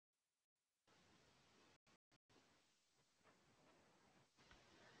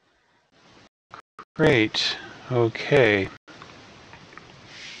Great. Okay.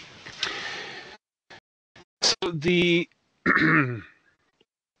 So the all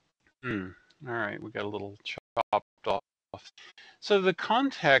right, we got a little chopped off. So the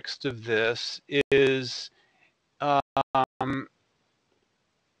context of this is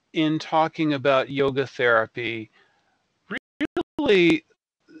in talking about yoga therapy, really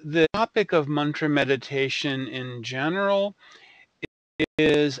the topic of mantra meditation in general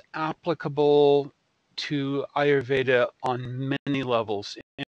is applicable to Ayurveda on many levels.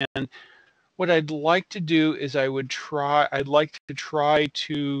 And what I'd like to do is I'd like to try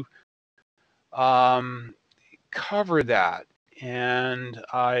to cover that. And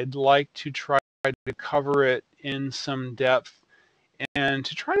I'd like to try to cover it in some depth and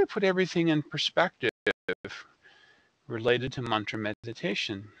to try to put everything in perspective related to mantra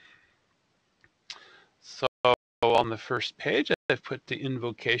meditation. So on the first page, I've put the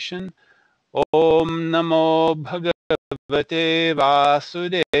invocation, Om Namo Bhagavate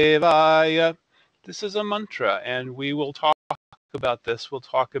Vasudevaya. This is a mantra, and we will talk about this. We'll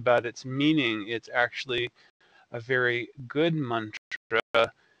talk about its meaning. It's actually a very good mantra.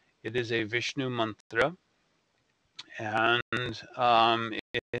 It is a Vishnu mantra, and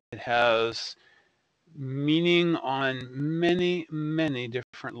it has meaning on many, many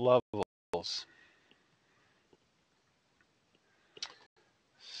different levels.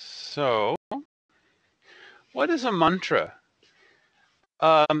 So, what is a mantra?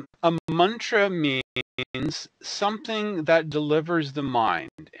 A mantra means something that delivers the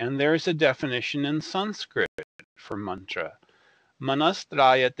mind, and there's a definition in Sanskrit for mantra.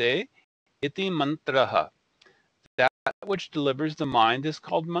 Manastrayate iti mantraha. That which delivers the mind is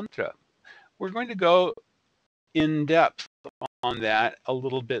called mantra. We're going to go in depth on that a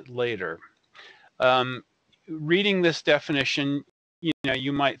little bit later. Reading this definition,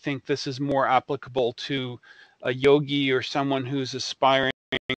 you might think this is more applicable to a yogi or someone who's aspiring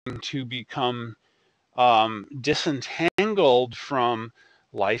to become disentangled from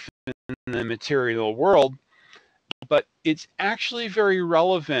life in the material world, but it's actually very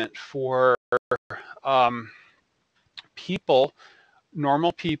relevant for people,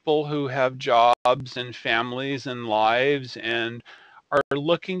 normal people who have jobs and families and lives and are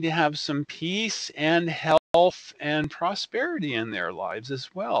looking to have some peace and health and prosperity in their lives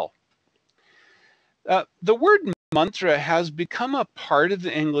as well. The word mantra has become a part of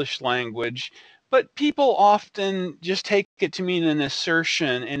the English language, but people often just take it to mean an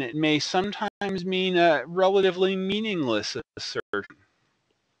assertion, and it may sometimes mean a relatively meaningless assertion.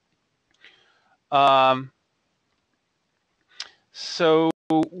 So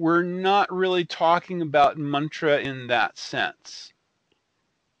we're not really talking about mantra in that sense.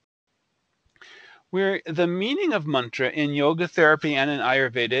 Where the meaning of mantra in yoga therapy and in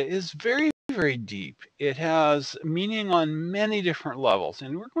Ayurveda is very, very deep. It has meaning on many different levels,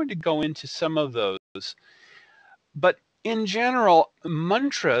 and we're going to go into some of those. But in general,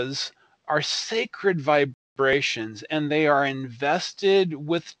 mantras are sacred vibrations, and they are invested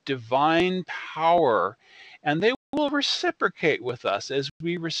with divine power, and they will reciprocate with us as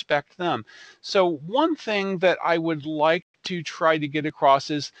we respect them. So one thing that I would like to try to get across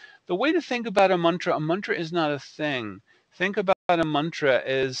is the way to think about a mantra is not a thing. Think about a mantra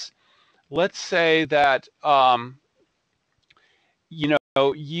as, let's say that,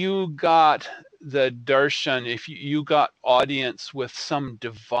 you got the darshan, if you got audience with some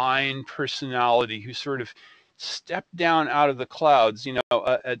divine personality who sort of stepped down out of the clouds,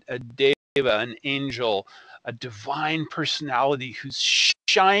 a deva, an angel, a divine personality who's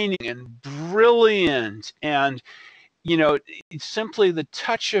shining and brilliant, and simply the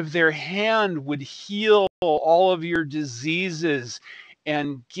touch of their hand would heal all of your diseases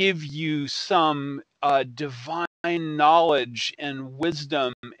and give you some divine knowledge and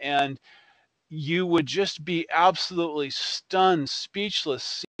wisdom, and you would just be absolutely stunned,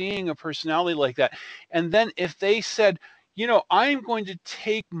 speechless, seeing a personality like that. And then if they said, I'm going to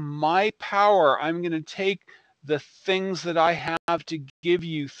take my power, I'm going to take the things that I have to give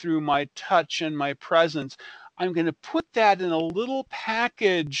you through my touch and my presence, I'm going to put that in a little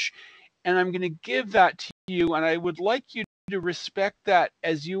package, and I'm going to give that to you, and I would like you to respect that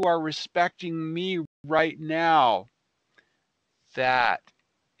as you are respecting me right now. That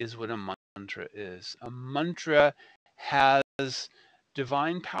is what a mantra is. A mantra has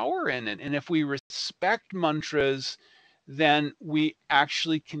divine power in it, and if we respect mantras, then we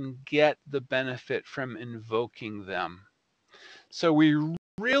actually can get the benefit from invoking them. So we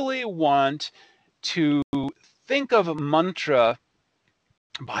really want to think of a mantra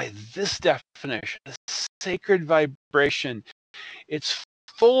by this definition, a sacred vibration. It's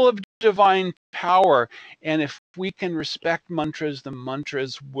full of divine power. And if we can respect mantras, the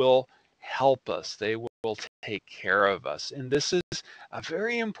mantras will help us. They will take care of us. And this is a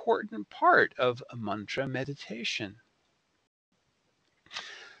very important part of a mantra meditation.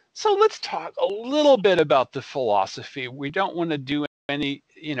 So let's talk a little bit about the philosophy. We don't want to do any,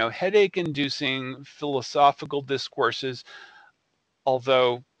 headache-inducing philosophical discourses,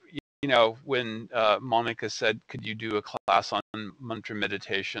 although, when Monica said, could you do a class on mantra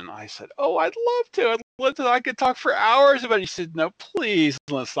meditation? I said, oh, I'd love to. I'd love to. I could talk for hours about it. He said, no, please,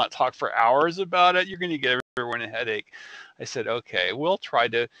 let's not talk for hours about it. You're going to give everyone a headache. I said, okay, we'll try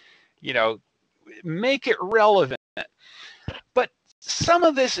to, make it relevant. But some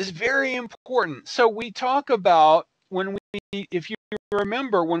of this is very important. So we talk about if you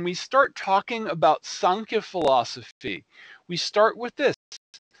remember, when we start talking about Sankhya philosophy, we start with this,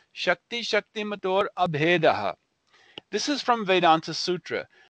 Shakti Shakti Mator Abhedaha. This is from Vedanta Sutra.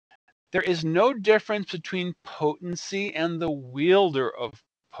 There is no difference between potency and the wielder of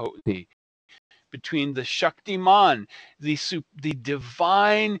potency, between the Shaktiman, the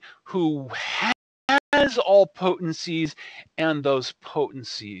divine who has all potencies, and those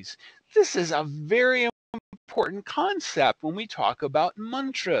potencies. This is a very important concept when we talk about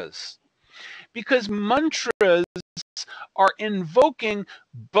mantras, because mantras are invoking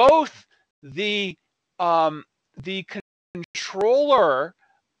both the controller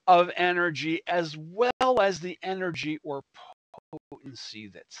of energy as well as the energy or potency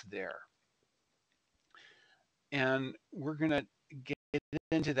that's there. And we're going to get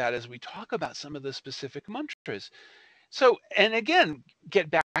into that as we talk about some of the specific mantras. So, and again, get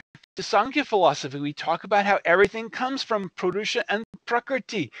back to Sankhya philosophy. We talk about how everything comes from Purusha and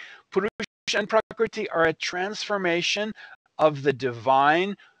Prakriti. Purusha and Prakriti are a transformation of the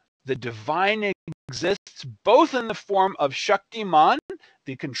divine. The divine exists both in the form of Shaktiman,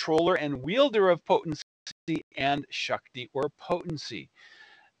 the controller and wielder of potency, and Shakti or potency.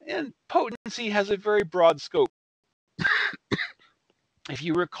 And potency has a very broad scope. If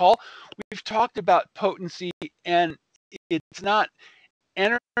you recall, we've talked about potency, and it's not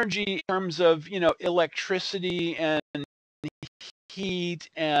energy in terms of, electricity and heat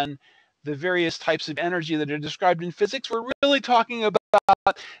and the various types of energy that are described in physics. We're really talking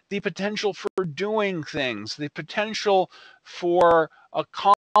about the potential for doing things, the potential for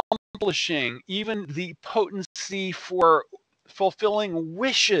accomplishing, even the potency for fulfilling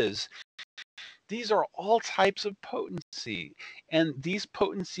wishes. These are all types of potency, and these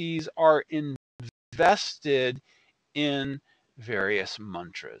potencies are invested in various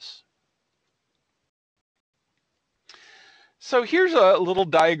mantras. So here's a little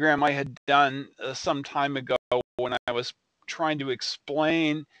diagram I had done some time ago when I was trying to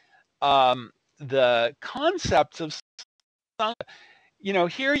explain the concepts of Sangha.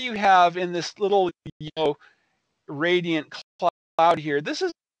 Here you have in this little radiant cloud here, this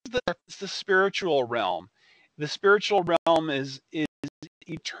is the spiritual realm. The spiritual realm is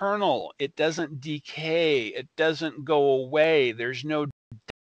eternal. It doesn't decay. It doesn't go away. There's no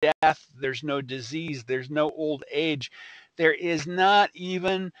death. There's no disease. There's no old age. There is not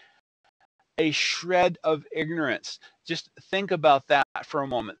even a shred of ignorance. Just think about that for a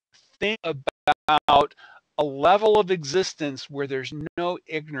moment. Think about a level of existence where there's no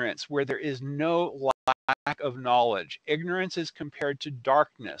ignorance, where there is no lack of knowledge. Ignorance is compared to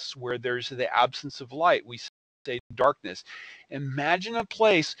darkness, where there's the absence of light. We say darkness. Imagine a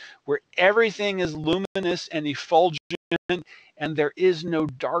place where everything is luminous and effulgent and there is no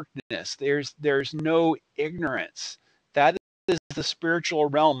darkness. There's no ignorance. That is the spiritual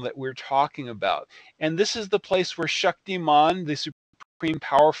realm that we're talking about. And this is the place where Shaktiman, the supreme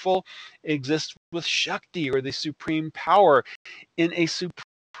powerful, exists with Shakti, or the supreme power, in a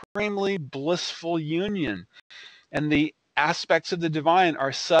supremely blissful union. And the aspects of the divine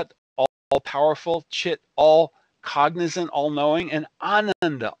are Sat, all powerful, Chit, all cognizant, all knowing, and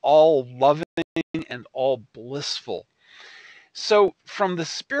Ananda, all loving and all blissful. So from the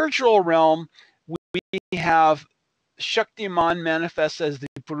spiritual realm, we have Shaktiman manifests as the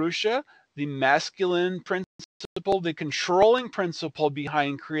Purusha, the masculine principle, the controlling principle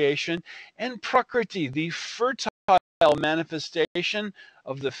behind creation, and Prakriti, the fertile manifestation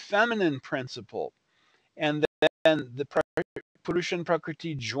of the feminine principle. And then the Purusha and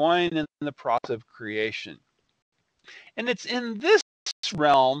Prakriti join in the process of creation. And it's in this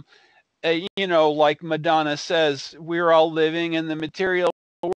realm, like Madonna says, we're all living in the material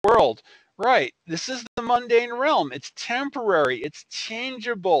world. Right. This is the mundane realm. It's temporary. It's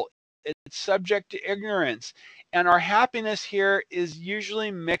changeable. It's subject to ignorance. And our happiness here is usually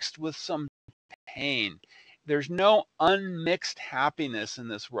mixed with some pain. There's no unmixed happiness in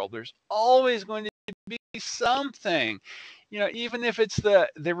this world. There's always going to be something, even if it's the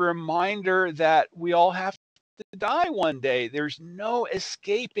reminder that we all have to die one day. There's no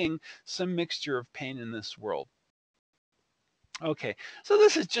escaping some mixture of pain in this world. Okay, so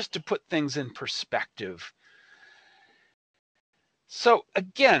this is just to put things in perspective. So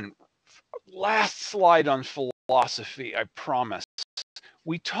again, last slide on philosophy, I promise.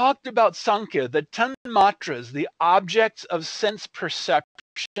 We talked about Sankhya, the tanmatras, the objects of sense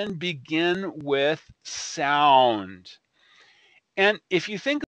perception begin with sound. And if you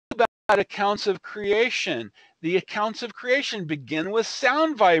think about accounts of creation, the accounts of creation begin with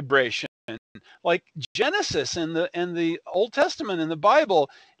sound vibration. Like Genesis in the Old Testament, in the Bible,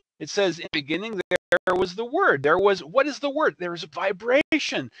 it says, in the beginning there was the Word. There was, what is the Word? There was a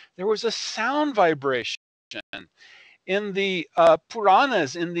vibration. There was a sound vibration. In the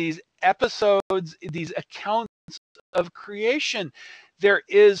Puranas, in these episodes, these accounts of creation, there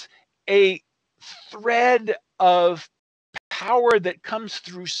is a thread of power that comes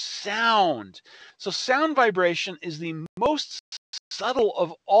through sound. So sound vibration is the most subtle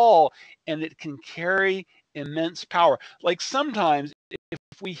of all, and it can carry immense power. Like sometimes if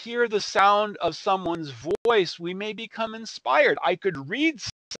we hear the sound of someone's voice, we may become inspired. I could read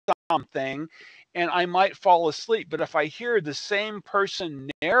something and I might fall asleep, but if I hear the same person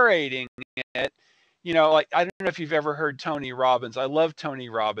narrating it, like, I don't know if you've ever heard Tony Robbins. I love Tony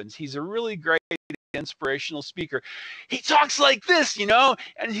Robbins. He's a really great inspirational speaker. He talks like this,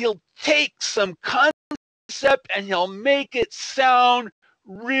 and he'll take some concept and he'll make it sound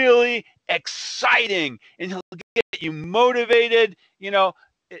really exciting, and he'll get you motivated.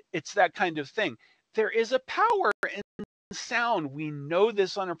 It's that kind of thing. There is a power in sound. We know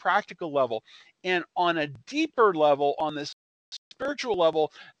this on a practical level, and on a deeper level, on this spiritual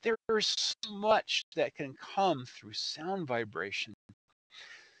level, there's so much that can come through sound vibration.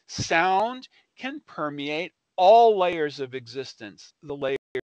 Sound can permeate all layers of existence, the layers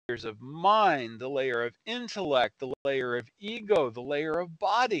of mind, the layer of intellect, the layer of ego, the layer of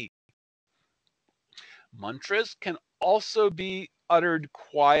body. Mantras can also be uttered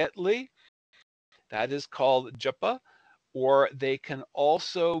quietly. That is called japa, or they can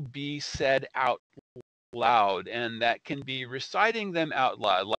also be said out loud, and that can be reciting them out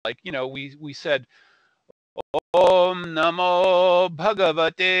loud. Like, we said, Om Namo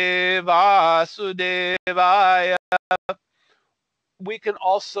Bhagavate Vasudevaya. We can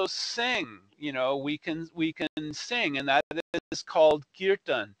also sing, we can sing, and that is called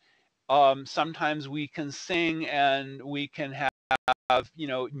kirtan. Sometimes we can sing and we can have,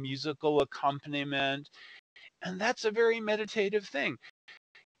 musical accompaniment, and that's a very meditative thing.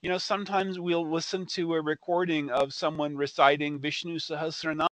 Sometimes we'll listen to a recording of someone reciting Vishnu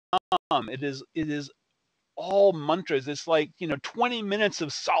Sahasranam. It is all mantras. It's like, 20 minutes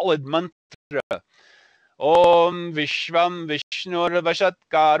of solid mantra. Om Vishvam Vishnur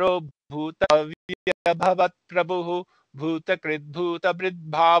Vashatkaro Bhutavya Bhavat Prabhu Bhutakrit Bhutabrit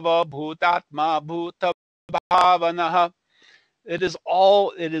Bhava Bhutatma Bhuta Bhavanaha. It is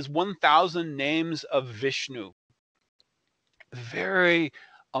 1,000 names of Vishnu. Very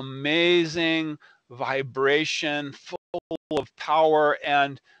amazing vibration, full of power.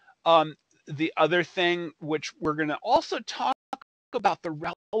 And the other thing, which we're going to also talk about,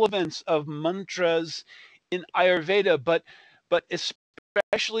 the relevance of mantras in Ayurveda, but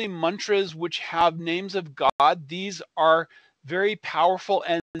especially mantras which have names of God. These are very powerful,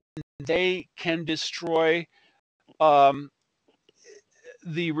 and they can destroy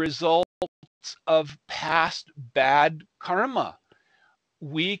the results of past bad karma.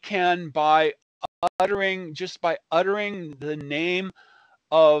 We can, by uttering the name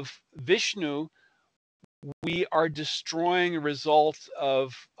of Vishnu, we are destroying results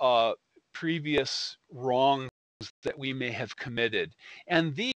of previous wrongs that we may have committed.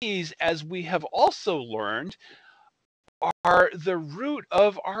 And these, as we have also learned, are the root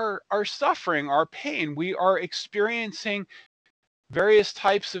of our suffering, our pain. We are experiencing various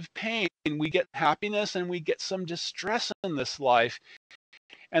types of pain. We get happiness and we get some distress in this life.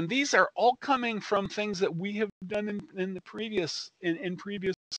 And these are all coming from things that we have done in previous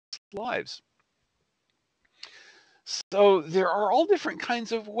lives. So there are all different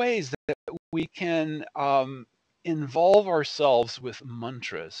kinds of ways that we can involve ourselves with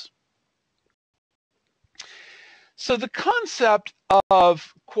mantras. So the concept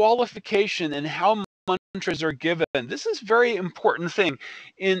of qualification and how mantras are given, this is a very important thing.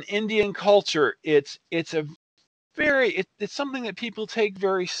 In Indian culture, it's something that people take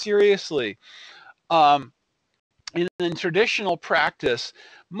very seriously. in traditional practice,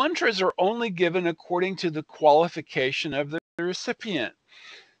 mantras are only given according to the qualification of the recipient.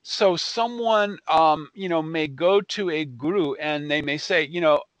 So someone, may go to a guru and they may say,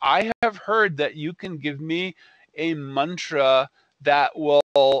 I have heard that you can give me a mantra that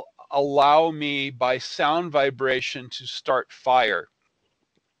will allow me by sound vibration to start fire.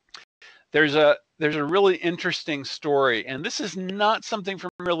 There's a really interesting story, and this is not something from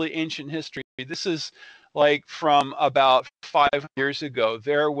really ancient history. This is like from about 5 years ago.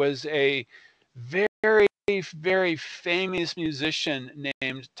 There was a very, very famous musician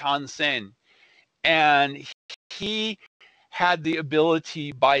named Tansen, and he had the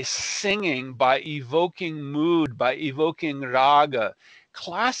ability by singing, by evoking mood, by evoking raga.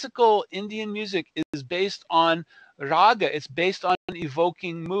 Classical Indian music is based on raga. It's based on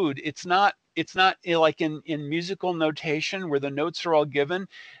evoking mood. It's not like in musical notation where the notes are all given.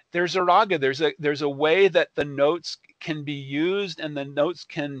 There's a raga. There's a way that the notes can be used and the notes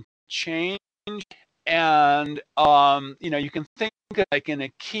can change. And you can think of like in a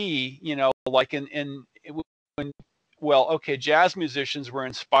key, like in when, well, okay, jazz musicians were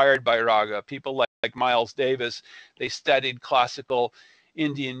inspired by raga. People like Miles Davis, they studied classical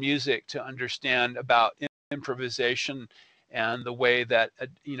Indian music to understand about improvisation and the way that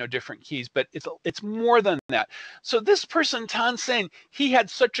different keys. But it's more than that. So this person Tansen, he had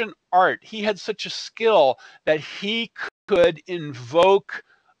such an art, he had such a skill that he could invoke.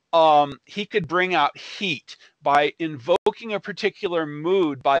 He could bring out heat by invoking a particular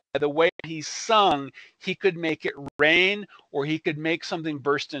mood. By the way he sung, he could make it rain, or he could make something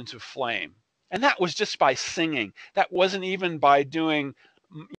burst into flame. And that was just by singing. That wasn't even by doing,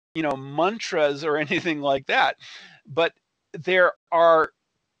 mantras or anything like that. But there are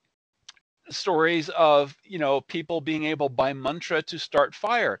stories of people being able by mantra to start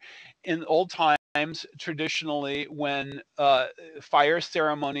fire. In old times, traditionally, when fire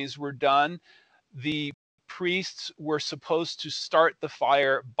ceremonies were done, the priests were supposed to start the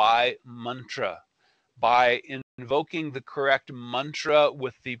fire by mantra, by invoking the correct mantra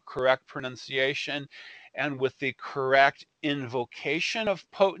with the correct pronunciation and with the correct invocation of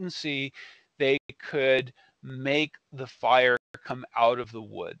potency. They could make the fire come out of the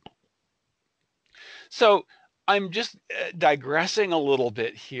wood. So I'm just digressing a little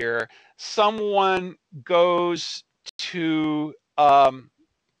bit here. Someone goes to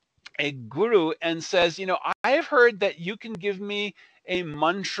a guru and says, I have heard that you can give me a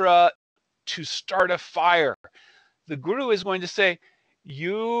mantra to start a fire. The guru is going to say,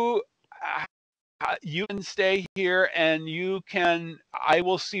 you can stay here and I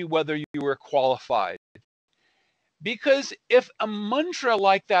will see whether you are qualified. Because if a mantra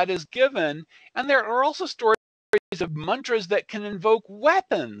like that is given, and there are also stories of mantras that can invoke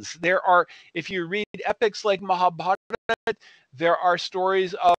weapons. There are, if you read epics like Mahabharata, there are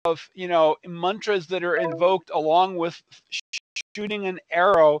stories of, mantras that are invoked along with shooting an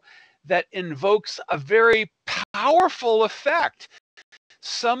arrow that invokes a very powerful effect.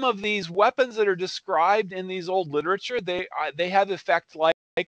 Some of these weapons that are described in these old literature, they have effect like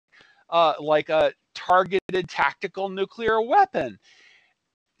a targeted tactical nuclear weapon.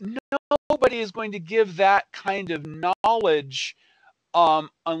 Nobody is going to give that kind of knowledge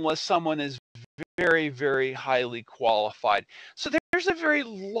unless someone is very, very highly qualified. So there's a very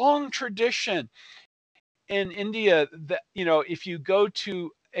long tradition in India that, if you go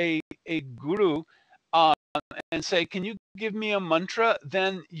to a guru and say, can you give me a mantra?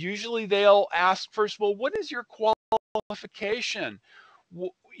 Then usually they'll ask first, well, what is your qualification?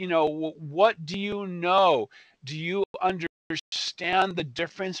 What do you know? Do you understand the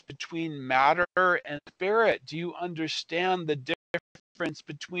difference between matter and spirit? Do you understand the difference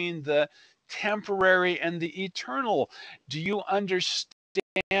between the temporary and the eternal? Do you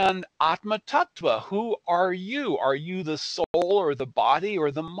understand Atma Tattva? Who are you? Are you the soul or the body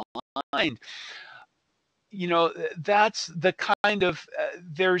or the mind? That's the kind of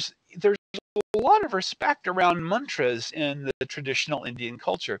there's a lot of respect around mantras in the traditional Indian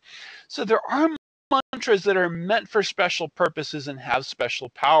culture. So there are mantras that are meant for special purposes and have special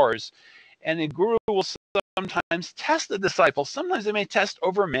powers. And a guru will sometimes test the disciple. Sometimes they may test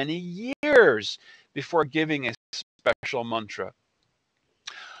over many years before giving a special mantra.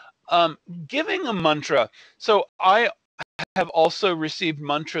 Giving a mantra. So I have also received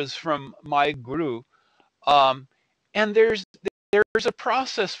mantras from my guru. And there's a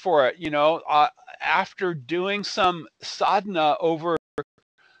process for it, after doing some sadhana over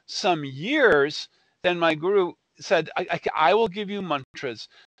some years, then my guru said, I will give you mantras.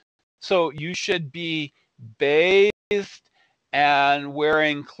 So you should be bathed and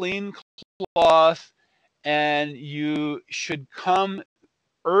wearing clean cloth and you should come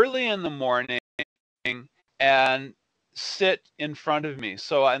early in the morning and sit in front of me.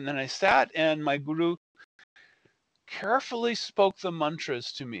 So, and then I sat, and my guru carefully spoke the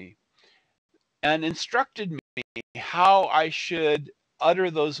mantras to me and instructed me how I should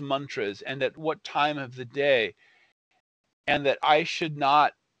utter those mantras and at what time of the day, and that I should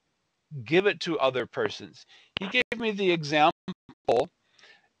not give it to other persons. He gave me the example,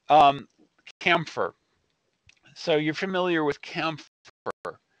 camphor. So you're familiar with camphor.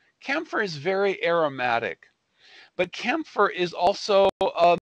 Camphor is very aromatic, but camphor is also,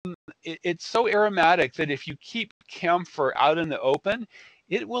 it's so aromatic that if you keep camphor out in the open,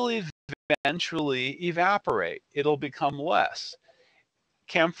 it will eventually evaporate. It'll become less.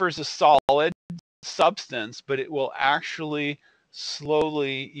 Camphor is a solid substance, but it will actually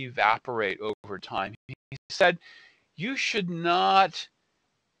slowly evaporate over time. He said, you should not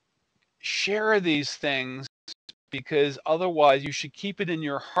share these things, because otherwise you should keep it in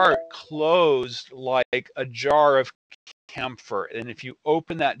your heart closed like a jar of camphor. And if you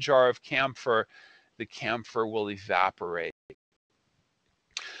open that jar of camphor, the camphor will evaporate.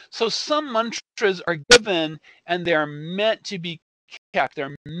 So some mantras are given and they're meant to be kept.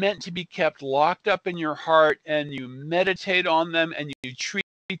 They're meant to be kept locked up in your heart, and you meditate on them and you treat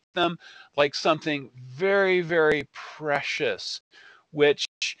them like something very, very precious, which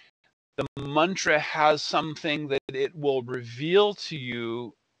the mantra has something that it will reveal to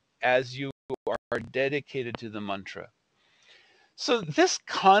you as you are dedicated to the mantra. So this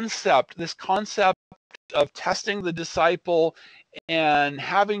concept of testing the disciple and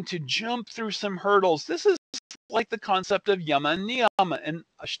having to jump through some hurdles, this is like the concept of yama and niyama and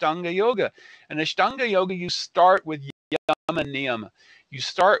Ashtanga yoga. And Ashtanga yoga, you start with yama and niyama. You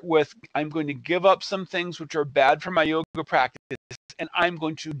start with, I'm going to give up some things which are bad for my yoga practice, and I'm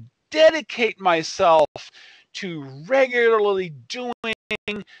going to dedicate myself to regularly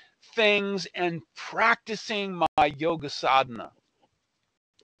doing things and practicing my yoga sadhana.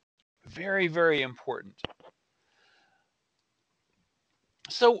 Very, very important.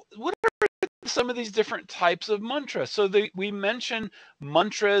 So what are some of these different types of mantras? So we mentioned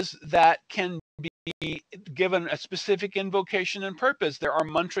mantras that can be given a specific invocation and purpose. There are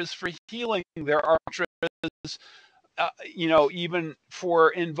mantras for healing. There are mantras, even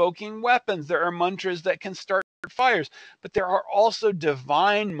for invoking weapons. There are mantras that can start fires, but there are also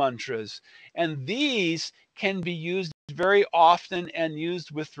divine mantras, and these can be used very often and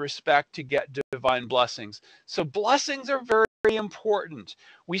used with respect to get divine blessings. So blessings are very, very important.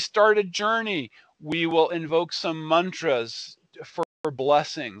 We start a journey, we will invoke some mantras for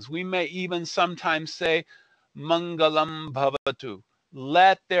blessings. We may even sometimes say, Mangalam Bhavatu,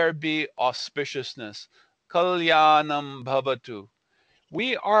 let there be auspiciousness. Kalyanam Bhavatu.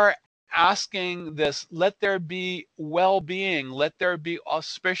 We are asking this, let there be well-being, let there be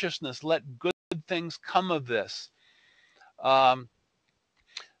auspiciousness, let good things come of this.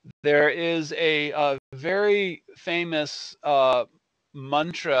 There is a very famous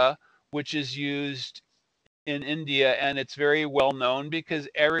mantra which is used in India, and it's very well known because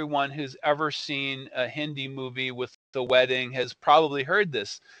everyone who's ever seen a Hindi movie with the wedding has probably heard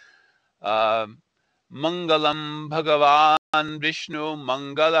this. Mangalam Bhagavan Vishnu,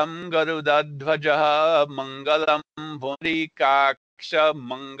 Mangalam Garudadvaja, Mangalam Pundrikaksha,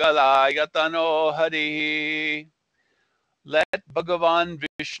 Mangalayatano Hari. Let Bhagavan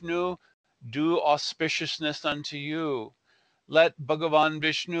Vishnu do auspiciousness unto you. Let Bhagavan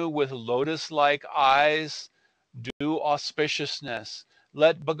Vishnu with lotus-like eyes do auspiciousness.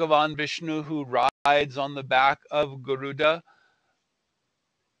 Let Bhagavan Vishnu, who rides on the back of Garuda,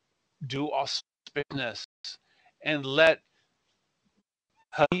 do auspiciousness. And let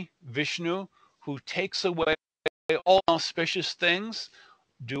Hari Vishnu, who takes away all auspicious things,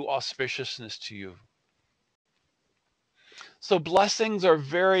 do auspiciousness to you. So blessings are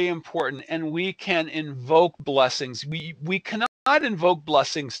very important, and we can invoke blessings. We cannot invoke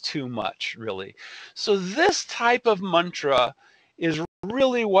blessings too much, really. So this type of mantra is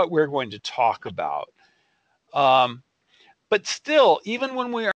really what we're going to talk about. But still, even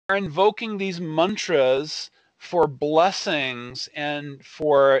when we are invoking these mantras for blessings and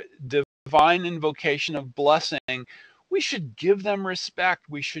for divine invocation of blessing, we should give them respect.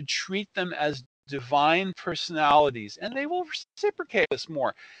 We should treat them as divine personalities, and they will reciprocate us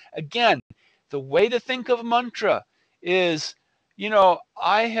more. Again, the way to think of mantra is,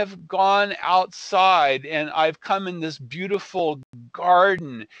 I have gone outside and I've come in this beautiful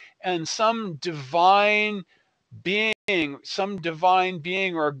garden, and some divine being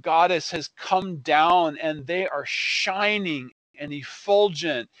or goddess has come down, and they are shining and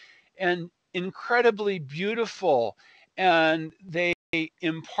effulgent, and incredibly beautiful, and they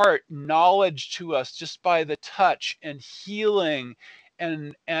impart knowledge to us just by the touch, and healing,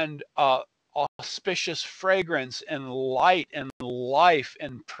 and auspicious fragrance, and light, and life,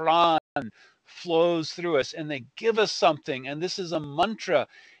 and pran flows through us, and they give us something, and this is a mantra,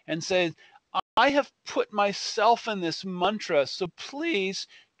 and says, I have put myself in this mantra, so please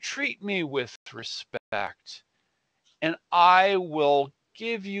treat me with respect, and I will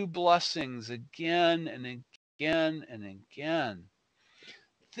give you blessings again and again and again.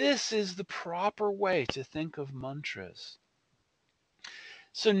 This is the proper way to think of mantras.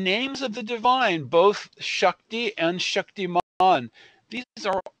 So names of the divine, both Shakti and Shaktiman, these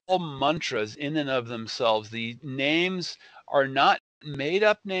are all mantras in and of themselves. The names are not made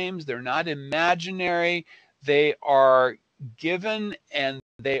up names. They're not imaginary. They are given, and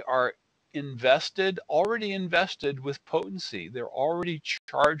they are already invested with potency. They're already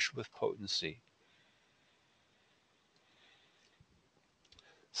charged with potency.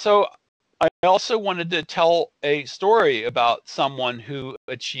 So I also wanted to tell a story about someone who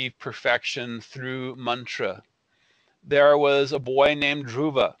achieved perfection through mantra. There was a boy named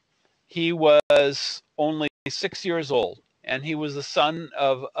Dhruva. He was only 6 years old, and he was the son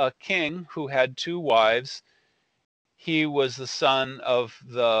of a king who had 2 wives. He was the son of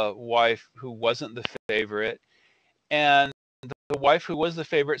the wife who wasn't the favorite, and the wife who was the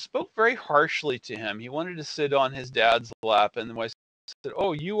favorite spoke very harshly to him. He wanted to sit on his dad's lap, and the wife said,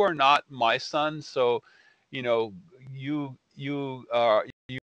 "Oh, you are not my son, so you know you are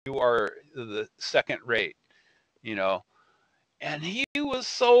the second rate, you know." And he was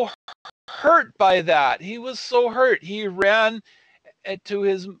so hurt by that. He was so hurt. He ran to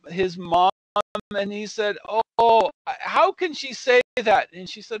his mom, and he said, "Oh, how can she say that?" And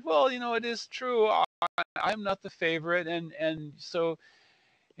she said, "Well, it is true. I'm not the favorite, and so."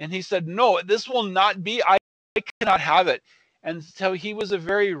 And he said, "No, this will not be. I cannot have it." And so he was a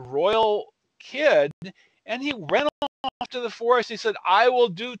very royal kid, and he ran off to the forest. He said, "I will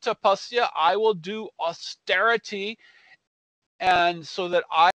do tapasya. I will do austerity, and so that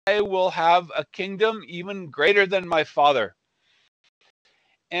I will have a kingdom even greater than my father."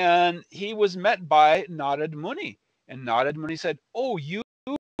 And he was met by Narad Muni. And Narad Muni said, "Oh, you're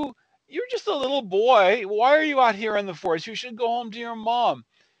just a little boy. Why are you out here in the forest? You should go home to your mom."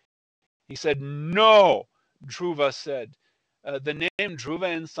 He said, "No," Dhruva said. The name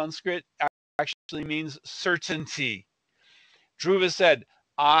Dhruva in Sanskrit actually means certainty. Dhruva said,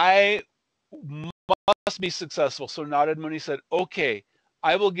 "I must be successful." So Narad Muni said, "Okay,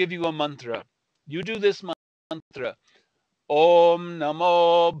 I will give you a mantra. You do this mantra. Om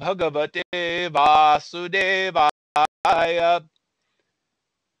Namo Bhagavate Vasudevaya."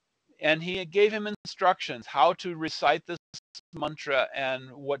 And he gave him instructions how to recite this mantra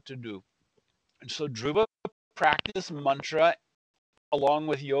and what to do. And so Dhruva practiced mantra along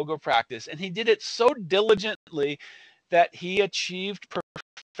with yoga practice, and he did it so diligently that he achieved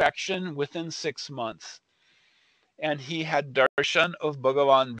perfection within 6 months. And he had darshan of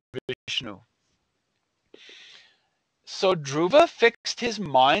Bhagavan Vishnu. So Dhruva fixed his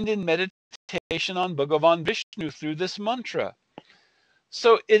mind in meditation on Bhagavan Vishnu through this mantra.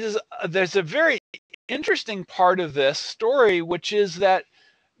 So there's a very interesting part of this story, which is that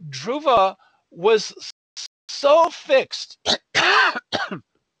Dhruva was so fixed.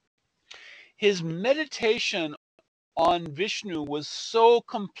 His meditation on Vishnu was so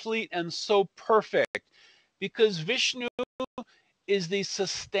complete and so perfect, because Vishnu is the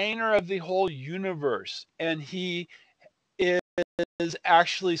sustainer of the whole universe, and he is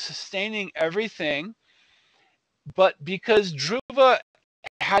actually sustaining everything. But because Dhruva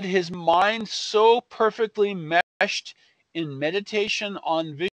had his mind so perfectly meshed in meditation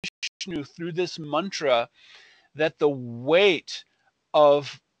on Vishnu through this mantra, that the weight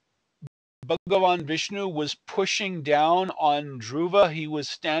of Bhagavan Vishnu was pushing down on Dhruva. He was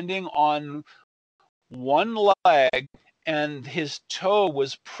standing on one leg, and his toe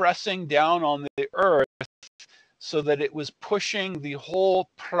was pressing down on the earth, so that it was pushing the whole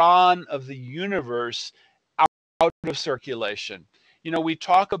pran of the universe out of circulation. We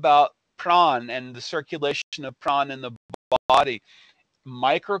talk about pran and the circulation of pran in the body,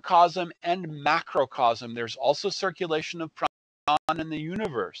 microcosm and macrocosm. There's also circulation of pran in the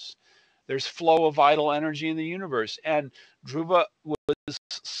universe. There's flow of vital energy in the universe. And Dhruva was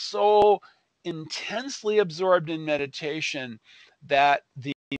so intensely absorbed in meditation that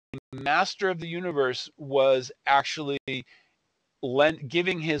the master of the universe was actually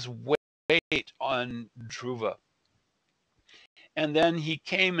giving his weight on Dhruva. And then he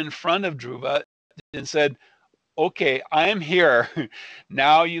came in front of Dhruva and said, okay, I am here.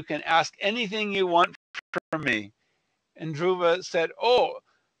 Now you can ask anything you want from me. And Dhruva said, oh,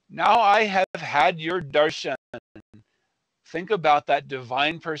 now I have had your darshan. Think about that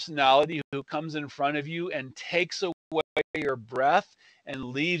divine personality who comes in front of you and takes away your breath and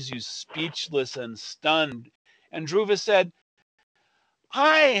leaves you speechless and stunned. And Dhruva said,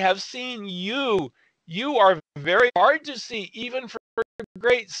 I have seen you. You are very hard to see, even for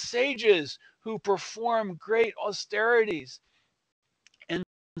great sages who perform great austerities. And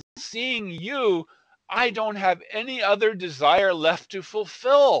seeing you, I don't have any other desire left to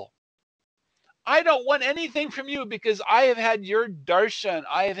fulfill. I don't want anything from you because I have had your darshan.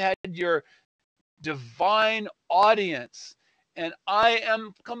 I have had your divine audience, and I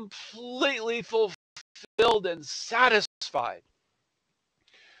am completely fulfilled and satisfied.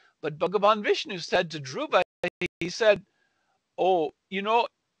 But Bhagavan Vishnu said to Dhruva, he said, oh,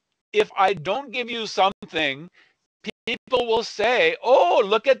 if I don't give you something, people will say, oh,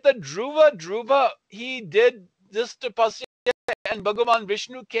 look at the Dhruva. Dhruva, he did this tapasya, and Bhagavan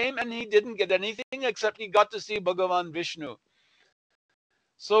Vishnu came and he didn't get anything except he got to see Bhagavan Vishnu.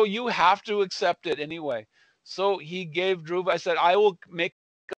 So you have to accept it anyway. So he gave Dhruva, I said, I will make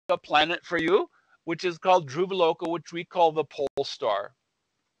a planet for you, which is called Dhruvaloka, which we call the pole star.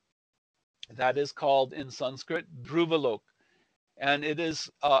 That is called in Sanskrit Dhruvalok. And it is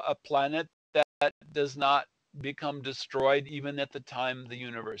a planet that does not become destroyed even at the time the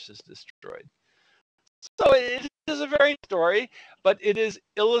universe is destroyed. So it is a very story, but it is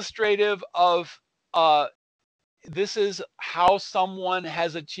illustrative of this is how someone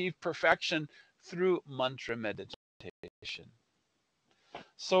has achieved perfection through mantra meditation.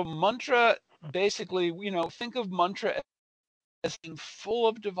 So mantra, basically, think of mantra as being full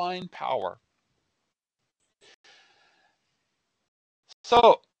of divine power.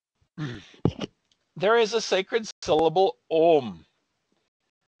 So there is a sacred syllable, Om.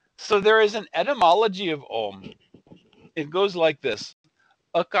 So there is an etymology of Om. It goes like this.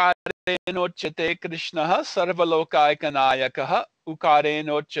 Akarenochate Krishnaha sarvalokaikanaayakaha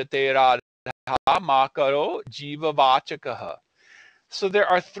ukarenochate radha makaro jivavachakaha. So there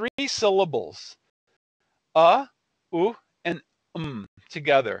are three syllables. A, U, and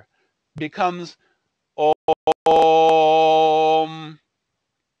together becomes Om.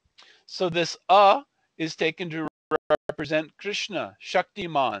 So this A is taken to represent Krishna,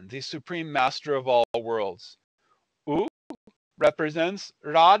 Shaktiman, the supreme master of all worlds. U represents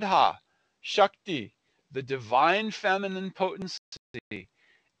Radha, Shakti, the divine feminine potency.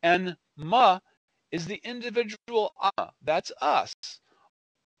 And Ma is the individual Atma, that's us,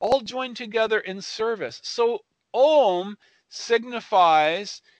 all joined together in service. So Om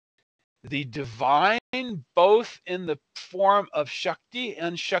signifies the divine, both in the form of Shakti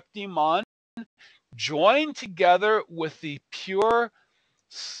and Shaktiman, joined together with the pure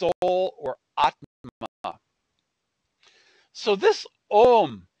soul or Atma. So this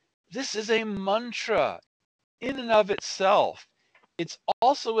Om, this is a mantra in and of itself. It's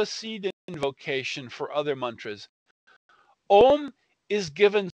also a seed invocation for other mantras. Om is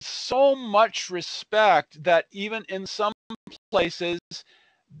given so much respect that even in some places,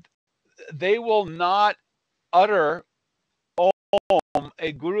 they will not utter Om.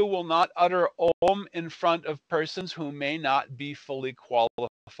 A guru will not utter Om in front of persons who may not be fully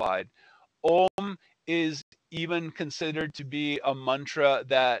qualified. Om is even considered to be a mantra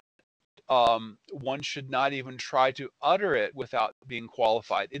that one should not even try to utter it without being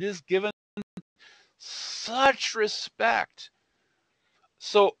qualified. It is given such respect.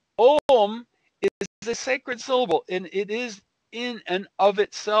 So Om is a sacred syllable, and it is in and of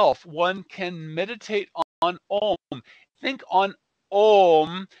itself. One can meditate on Om. Think on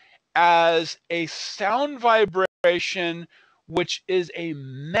Om as a sound vibration, which is a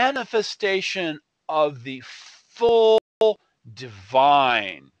manifestation of the full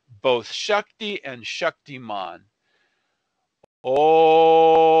divine, both Shakti and Shaktiman. Om.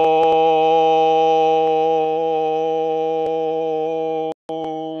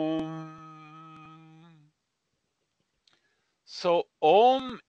 So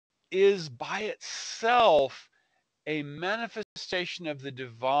Om is by itself a manifestation of the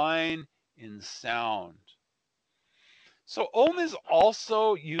divine in sound. So Om is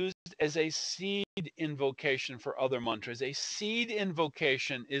also used as a seed invocation for other mantras. A seed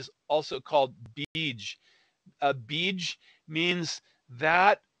invocation is also called Bij. Bij means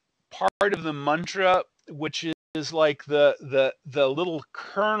that part of the mantra which is like the little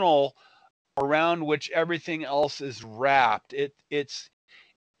kernel around which everything else is wrapped. It's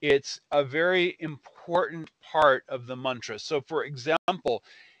a very important part of the mantra. So for example,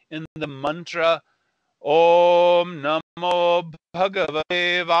 in the mantra Om Namo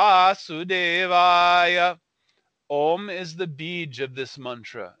Bhagavate Vasudevaya. Om is the bij of this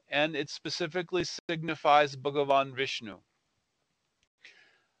mantra, and it specifically signifies Bhagavan Vishnu.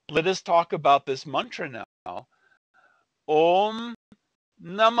 Let us talk about this mantra now. Om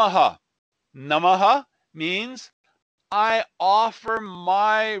Namaha. Namaha means I offer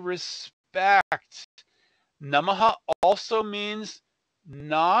my respect. Namaha also means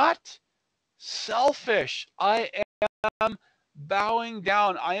not selfish. I am bowing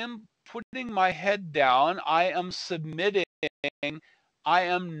down. I am putting my head down. I am submitting. I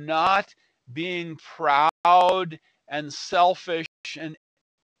am not being proud and selfish and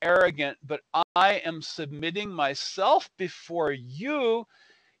arrogant, but I am submitting myself before you.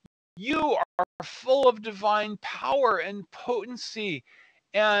 You are full of divine power and potency,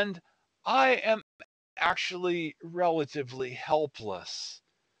 and I am actually relatively helpless.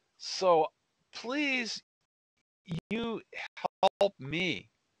 So please, you help me.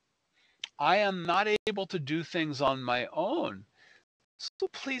 I am not able to do things on my own. So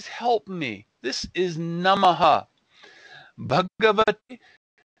please help me. This is Namaha. Bhagavati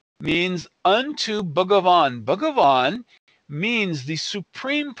means unto Bhagavan. Bhagavan means the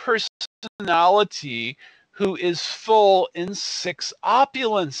supreme personality who is full in 6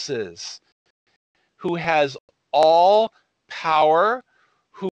 opulences, who has all power,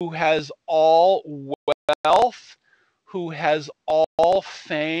 who has all wealth, who has all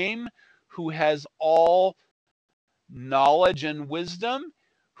fame, who has all knowledge and wisdom,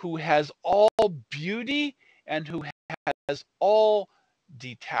 who has all beauty, and who has all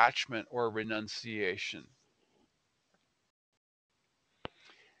detachment or renunciation.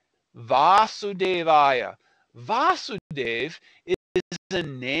 Vasudevaya. Vasudev is a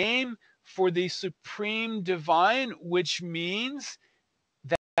name for the Supreme Divine, which means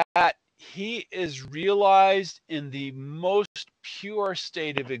that he is realized in the most pure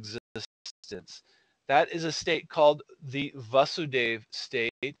state of existence. That is a state called the Vasudev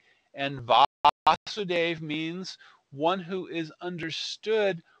state, and Vasudev means one who is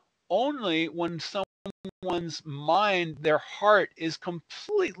understood only when someone's mind, their heart, is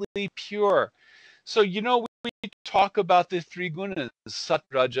completely pure. So, we talk about the 3 gunas, Sattva,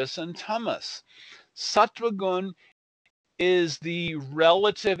 Rajas, and Tamas. Sattva gun is the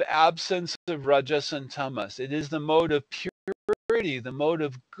relative absence of Rajas and Tamas. It is the mode of purity, the mode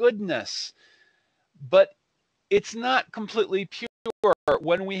of goodness. But it's not completely pure.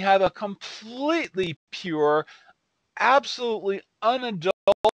 When we have a completely pure, absolutely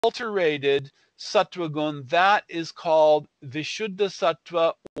unadulterated Sattva gun, that is called Vishuddha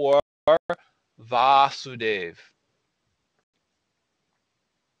Sattva or Vasudev.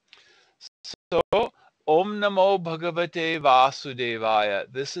 So, Om Namo Bhagavate Vasudevaya.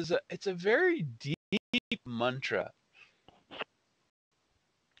 It's a very deep mantra.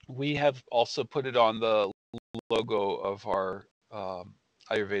 We have also put it on the logo of our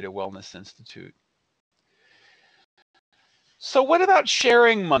Ayurveda Wellness Institute. So what about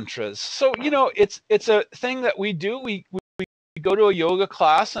sharing mantras? So, it's a thing that we do. We go to a yoga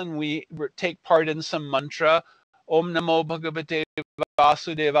class and we take part in some mantra. Om Namo Bhagavate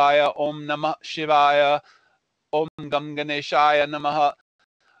Vasudevaya, Om Namah Shivaya, Om Gam Ganeshaya Namaha,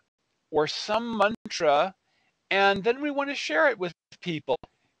 or some mantra, and then we want to share it with people.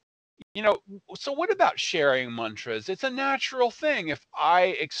 So what about sharing mantras? It's a natural thing. If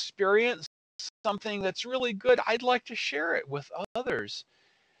I experience something that's really good, I'd like to share it with others.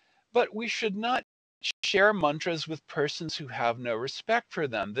 But we should not share mantras with persons who have no respect for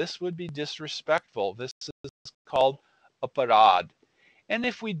them. This would be disrespectful. This is called aparad. And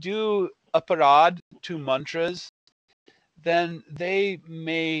if we do aparad to mantras, then they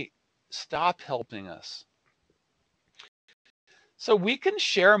may stop helping us. So we can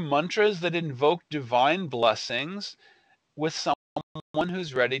share mantras that invoke divine blessings with someone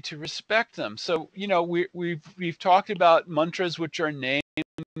who's ready to respect them. So, we've talked about mantras which are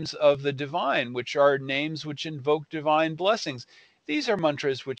names of the divine, which are names which invoke divine blessings. These are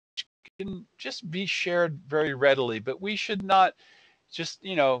mantras which can just be shared very readily, but we should not just,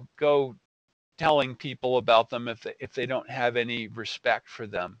 go telling people about them if they don't have any respect for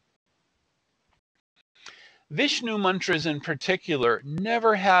them. Vishnu mantras in particular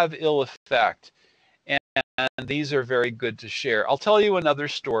never have ill effect, and these are very good to share. I'll tell you another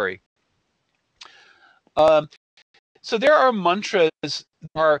story. So there are mantras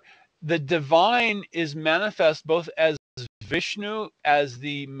where the divine is manifest both as Vishnu, as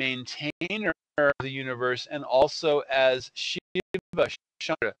the maintainer of the universe, and also as Shiva,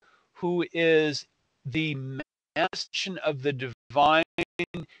 Chandra, who is the manifestation of the divine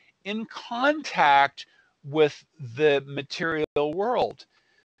in contact with the material world.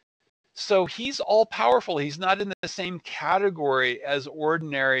 So he's all powerful. He's not in the same category as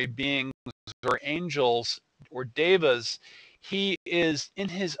ordinary beings or angels or devas. He is in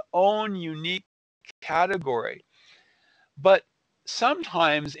his own unique category. But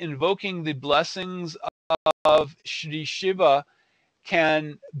sometimes invoking the blessings of Shri Shiva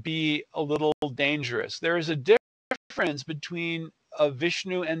can be a little dangerous. There is a difference between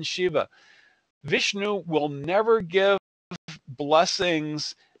Vishnu and Shiva. Vishnu will never give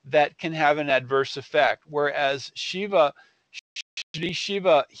blessings that can have an adverse effect, whereas Shiva, Shri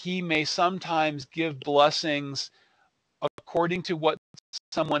Shiva, he may sometimes give blessings according to what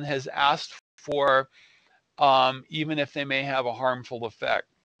someone has asked for, even if they may have a harmful effect.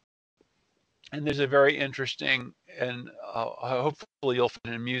 And there's a very interesting and hopefully you'll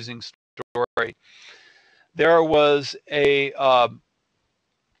find an amusing story. There was an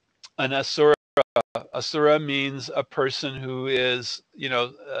asura. Asura means a person who is,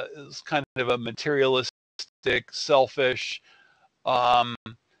 is kind of a materialistic, selfish,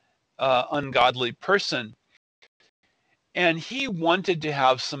 ungodly person. And he wanted to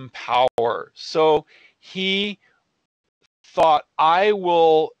have some power. So he thought, I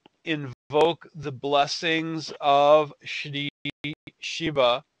will invoke the blessings of Shri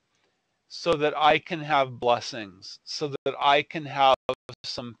Shiva so that I can have blessings, so that I can have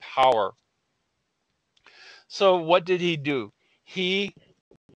some power. So what did he do? He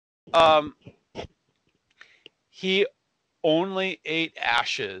only ate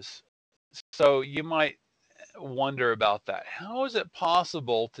ashes. So you might wonder about that. How is it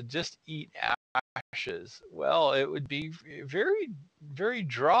possible to just eat ashes? Well, it would be very, very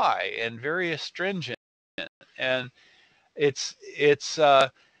dry and very astringent, and it's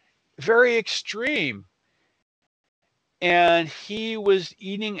very extreme. And he was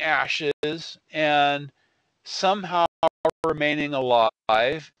eating ashes and somehow remaining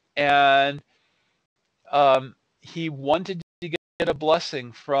alive, and he wanted to get a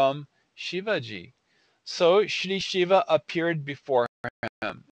blessing from Shivaji. So Shri Shiva appeared before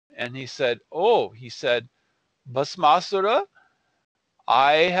him, and he said, Bhasmasura,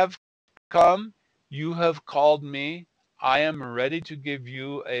 I have come, you have called me, I am ready to give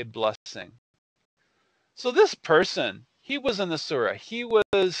you a blessing. So this person, he was an asura. He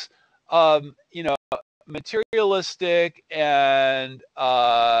was, materialistic and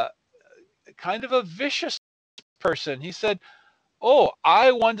kind of a vicious person. He said,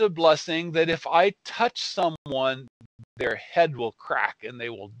 I want a blessing that if I touch someone, their head will crack and they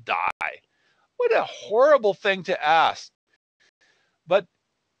will die. What a horrible thing to ask. But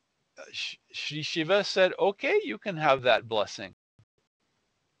Shri Shiva said, okay, you can have that blessing.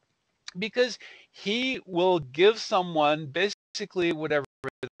 Because he will give someone basically whatever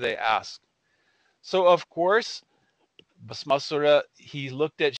they ask. So of course, Bhasmasura, he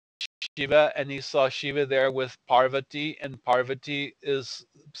looked at Shiva and he saw Shiva there with Parvati, and Parvati is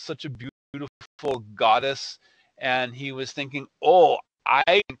such a beautiful goddess, and he was thinking, I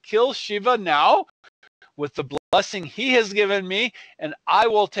can kill Shiva now with the blessing he has given me, and I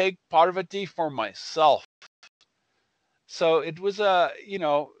will take Parvati for myself. So it was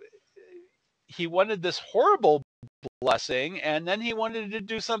he wanted this horrible blessing, and then he wanted to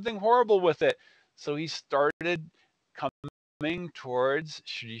do something horrible with it. So he started coming towards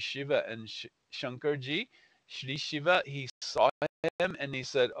Shri Shiva and Shankarji. Shri Shiva, he saw him and he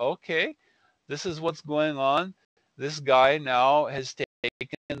said, okay, this is what's going on. This guy now has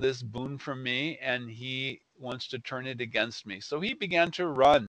taken this boon from me and he wants to turn it against me. So he began to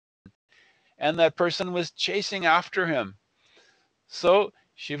run, and that person was chasing after him. So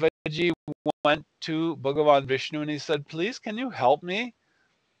Shivaji went to Bhagavan Vishnu and he said, please, can you help me?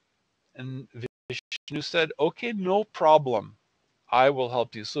 And Vishnu said, okay, no problem. I will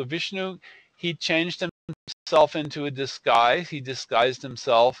help you. So Vishnu, he changed himself into a disguise. He disguised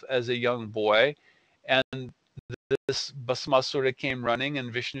himself as a young boy. And this Bhasmasura came running,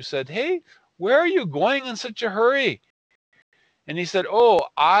 and Vishnu said, hey, where are you going in such a hurry? And he said,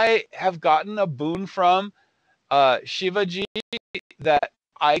 I have gotten a boon from Shivaji that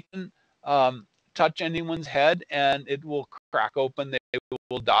I can touch anyone's head and it will crack open. They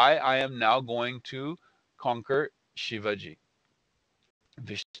will die. I am now going to conquer Shivaji.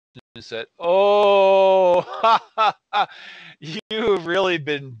 Vishnu said, you've really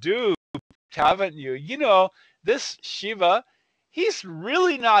been duped, haven't you? This Shiva, he's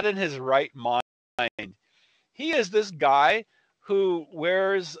really not in his right mind. He is this guy who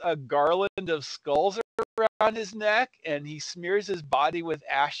wears a garland of skulls around his neck, and he smears his body with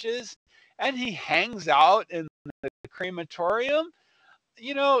ashes, and he hangs out in the crematorium.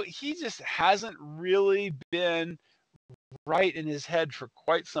 he just hasn't really been right in his head for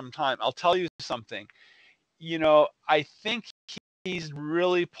quite some time. I'll tell you something. I think he's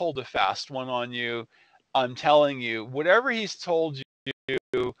really pulled a fast one on you. I'm telling you, whatever he's told you,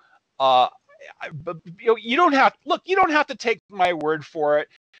 but you don't have to take my word for it.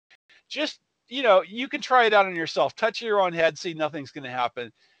 Just, you can try it out on yourself. Touch your own head, see nothing's going to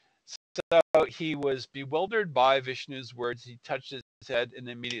happen. So he was bewildered by Vishnu's words. He touched his head and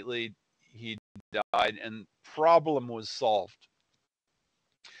immediately he died and problem was solved.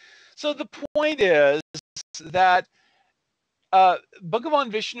 So the point is that Bhagavan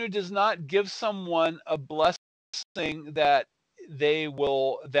Vishnu does not give someone a blessing that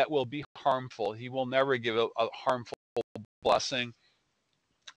will be harmful. He will never give a harmful blessing.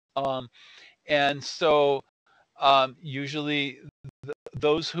 And so usually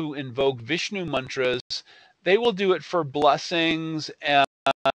those who invoke Vishnu mantras, they will do it for blessings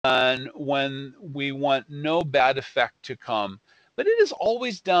and when we want no bad effect to come. But it is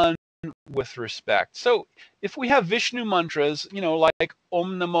always done with respect. So if we have Vishnu mantras, like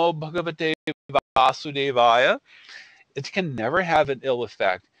Om Namo Bhagavate Vasudevaya, it can never have an ill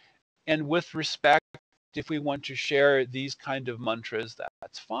effect. And with respect, if we want to share these kind of mantras,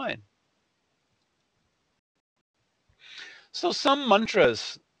 that's fine. So some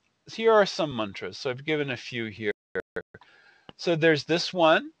mantras, here are some mantras. So I've given a few here. So there's this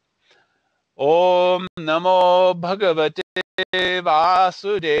one. Om Namo Bhagavate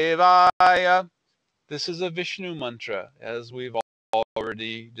Vasudevaya. This is a Vishnu mantra, as we've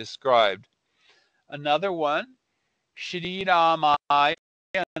already described. Another one, Shri Ramaya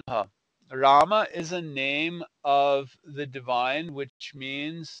Namaha. Rama is a name of the divine, which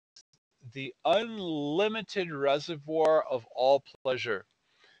means the unlimited reservoir of all pleasure.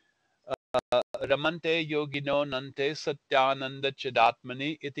 Ramante yogino nante satyananda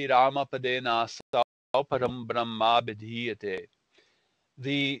chidatmani iti Rama padena sao param brahma vidhiyate.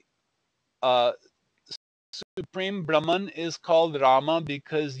 The Supreme Brahman is called Rama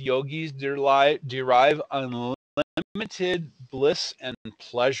because yogis derive unlimited bliss and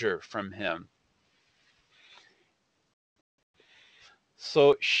pleasure from him.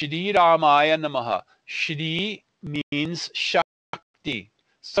 So Shri Ramaya Namaha. Shri means Shakti.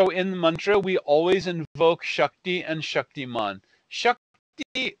 So in the mantra, we always invoke Shakti and Shaktiman.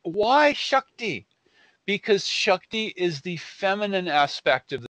 Shakti, why Shakti? Because Shakti is the feminine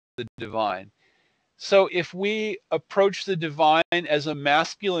aspect of the divine. So if we approach the divine as a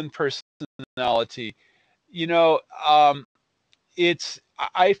masculine personality, I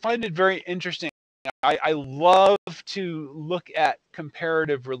find it very interesting. I love to look at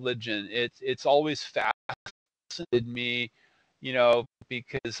comparative religion. It's always fascinated me,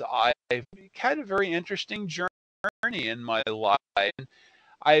 because I've had a very interesting journey in my life.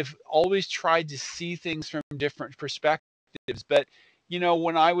 I've always tried to see things from different perspectives. But,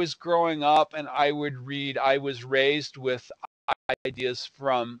 when I was growing up and I would read, I was raised with ideas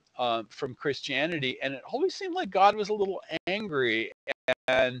from Christianity, and it always seemed like God was a little angry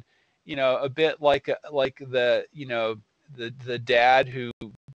and, a bit like the, the dad who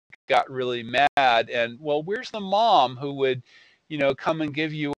got really mad and, well, where's the mom who would, come and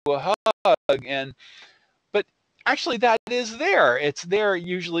give you a hug? And but actually that is there. It's there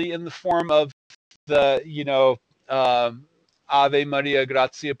usually in the form of the, Ave Maria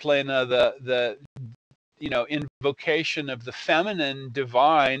Grazia Plena, the invocation of the feminine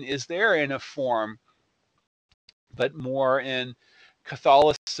divine is there in a form, but more in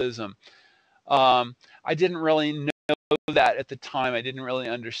Catholicism. I didn't really know that at the time. I didn't really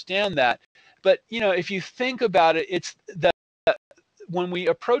understand that. But, if you think about it, it's the when we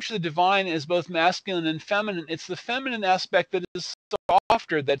approach the divine as both masculine and feminine, it's the feminine aspect that is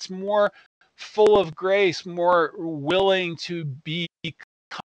softer, that's more full of grace, more willing to be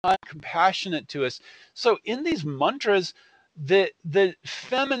compassionate to us. So in these mantras, the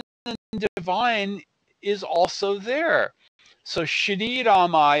feminine divine is also there. So Shri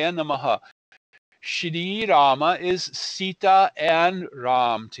Ramaya Namaha. Shri Rama is Sita and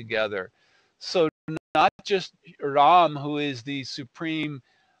Ram together. So not just Ram, who is the supreme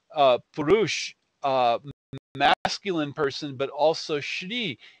Purush, masculine person, but also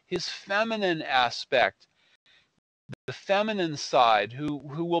Shri, his feminine aspect, the feminine side, who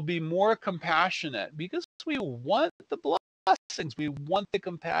will be more compassionate, because we want the blessings, we want the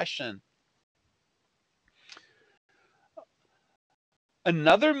compassion.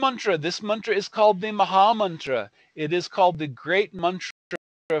 Another mantra, this mantra is called the Maha Mantra. It is called the great mantra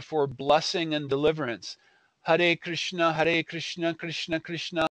for blessing and deliverance. Hare Krishna, Krishna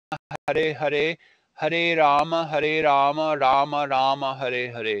Krishna, Hare Hare, Hare Rama, Rama Rama,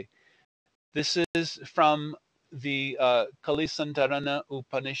 Hare Hare. This is from the Kalisantarana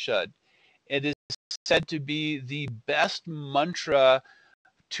Upanishad. It is said to be the best mantra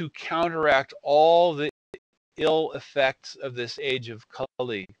to counteract all the ill effects of this age of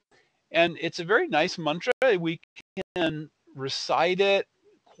Kali. And it's a very nice mantra. We can recite it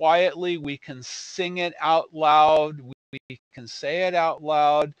quietly. We can sing it out loud. We can say it out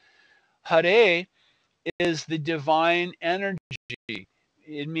loud. Hare is the divine energy.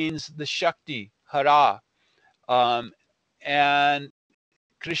 It means the Shakti, Hara. And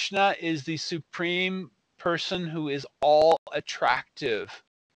Krishna is the supreme person who is all attractive.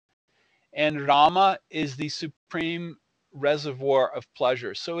 And Rama is the supreme reservoir of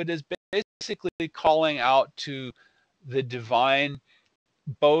pleasure. So it is basically calling out to the divine,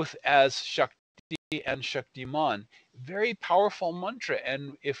 both as Shakti and Shaktiman. Very powerful mantra.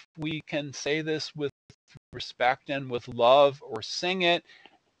 And if we can say this with respect and with love, or sing it,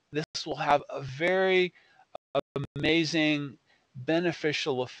 this will have a very amazing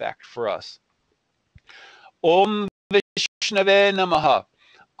beneficial effect for us. Om Vishnave Namaha.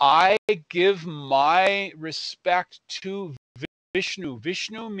 I give my respect to Vishnu.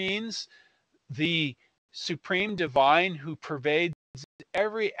 Vishnu means the supreme divine who pervades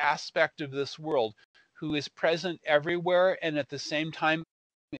every aspect of this world, who is present everywhere and at the same time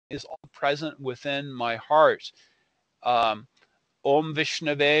is all present within my heart. Om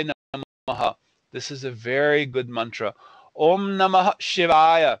Vishnave Namaha. This is a very good mantra. Om Namah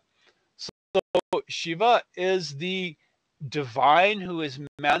Shivaya. So Shiva is the divine who is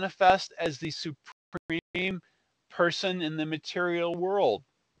manifest as the supreme person in the material world.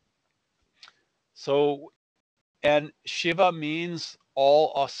 So, and Shiva means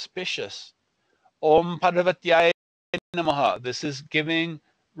all auspicious. Om Parvatyaye Namaha. This is giving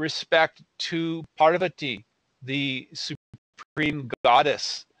respect to Parvati, the supreme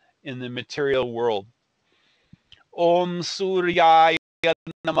goddess in the material world. Om Suryaya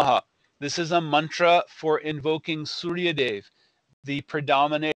Namaha. This is a mantra for invoking Suryadev, the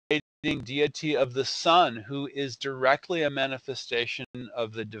predominating deity of the sun, who is directly a manifestation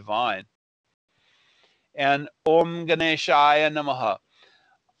of the divine. And Om Ganeshaya Namaha.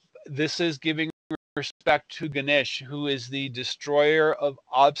 This is giving respect to Ganesh, who is the destroyer of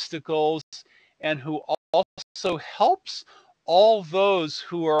obstacles and who also helps all those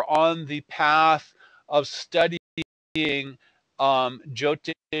who are on the path of studying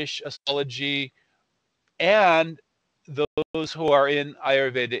Jyotish, astrology, and those who are in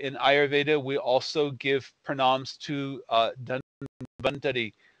Ayurveda. In Ayurveda, we also give pranams to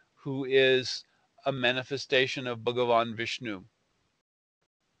Dhanvantari, who is a manifestation of Bhagavan Vishnu,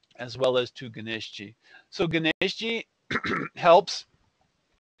 as well as to Ganeshji. So Ganeshji helps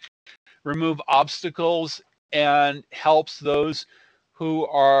remove obstacles and helps those who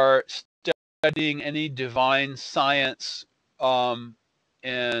are studying any divine science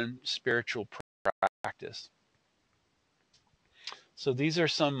and spiritual practice. So these are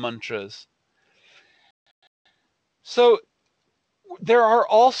some mantras. So there are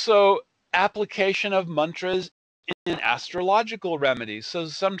also application of mantras in astrological remedies. So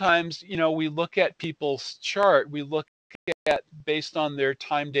sometimes, we look at people's chart, we look at based on their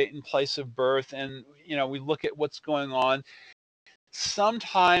time, date, and place of birth, and we look at what's going on.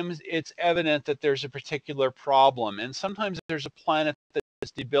 Sometimes it's evident that there's a particular problem, and sometimes there's a planet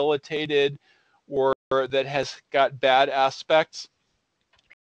that's debilitated or that has got bad aspects,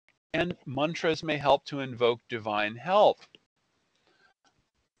 and mantras may help to invoke divine help.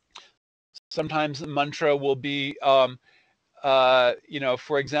 Sometimes the mantra will be, for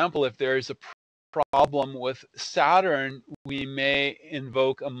example, if there's a problem with Saturn, we may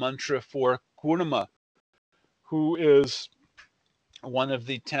invoke a mantra for Kurma, who is one of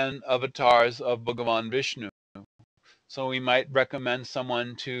the 10 avatars of Bhagavan Vishnu. So we might recommend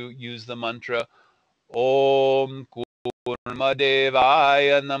someone to use the mantra Om Kurma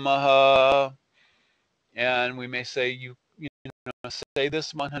Devaya Namaha. And we may say, you say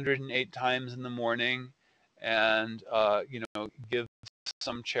this 108 times in the morning, and give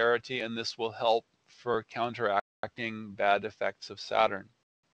some charity, and this will help for counteracting bad effects of Saturn.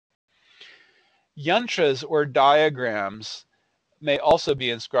 Yantras or diagrams may also be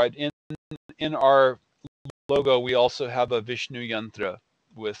inscribed. In our logo, we also have a Vishnu yantra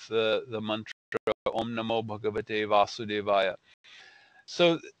with the mantra Om Namo Bhagavate Vasudevaya.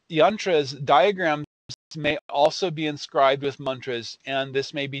 So yantras, diagrams, may also be inscribed with mantras, and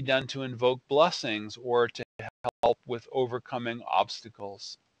this may be done to invoke blessings or to help with overcoming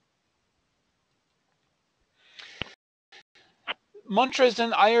obstacles. Mantras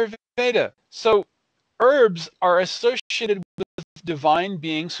in Ayurveda. So herbs are associated with divine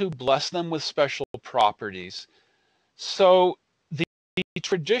beings who bless them with special properties. So the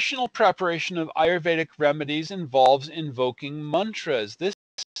traditional preparation of Ayurvedic remedies involves invoking mantras. This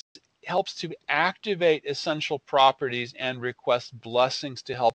helps to activate essential properties and request blessings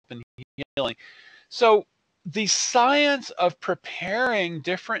to help in healing. So the science of preparing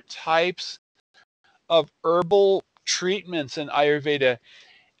different types of herbal treatments in Ayurveda,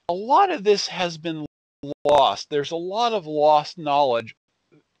 a lot of this has been lost. There's a lot of lost knowledge,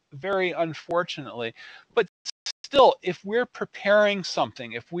 very unfortunately. But still, if we're preparing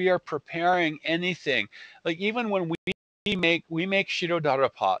something, if we are preparing anything, like even when we make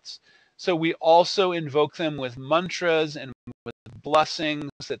Shirodhara pots, so we also invoke them with mantras and with blessings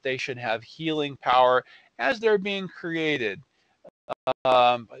that they should have healing power as they're being created.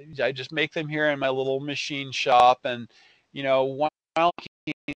 I just make them here in my little machine shop, and while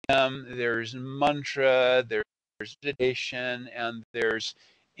making them, there's mantra, there's meditation, and there's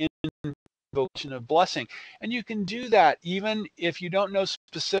invocation of blessing. And you can do that even if you don't know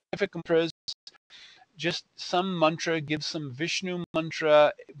specific mantras. Just some mantra, give some Vishnu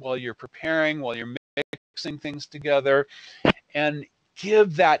mantra while you're preparing, while you're mixing things together, and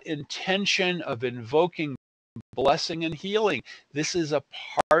give that intention of invoking blessing and healing. This is a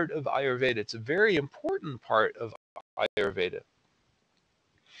part of Ayurveda. It's a very important part of Ayurveda.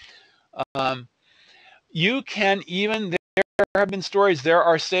 You can even, there have been stories, there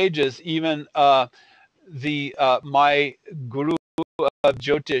are sages, even my guru of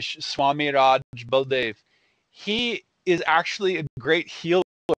Jyotish, Swami Raj Baldev, he is actually a great healer.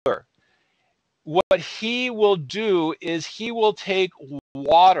 What he will do is he will take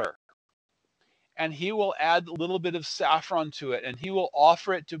water and he will add a little bit of saffron to it, and he will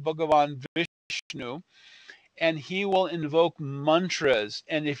offer it to Bhagavan Vishnu, and he will invoke mantras.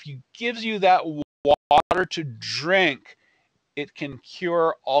 And if he gives you that water to drink, it can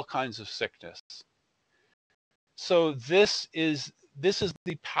cure all kinds of sickness. So this is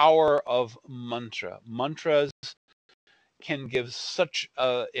the power of mantra. Mantras can give such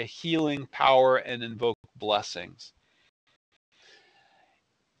a healing power and invoke blessings.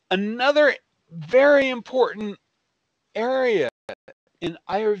 Another very important area in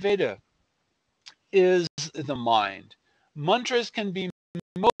Ayurveda is the mind. Mantras can be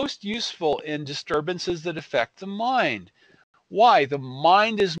most useful in disturbances that affect the mind. Why? The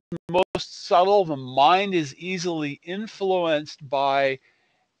mind is most subtle. The mind is easily influenced by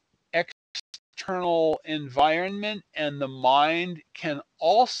external environment, and the mind can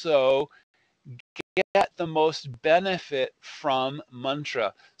also get the most benefit from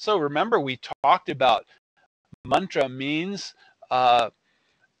mantra. So remember, we talked about mantra means that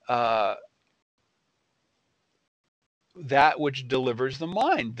which delivers the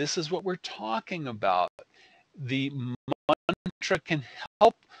mind. This is what we're talking about. The mantra can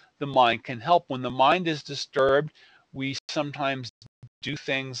help the mind, can help when the mind is disturbed. We sometimes do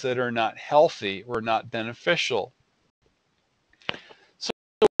things that are not healthy or not beneficial. So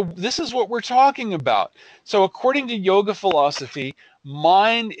this is what we're talking about. So according to yoga philosophy,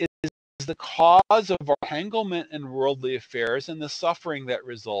 mind is the cause of our entanglement in worldly affairs and the suffering that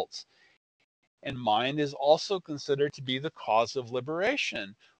results. And mind is also considered to be the cause of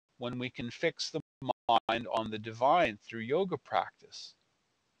liberation when we can fix the mind on the divine through yoga practice.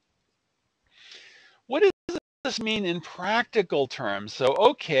 What does this mean in practical terms? So,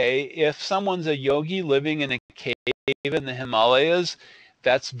 okay, if someone's a yogi living in a cave in the Himalayas,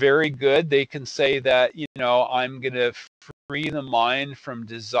 that's very good. They can say that, I'm going to free the mind from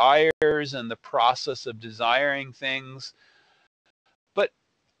desires and the process of desiring things. But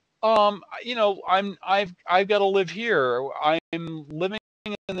I've got to live here. I'm living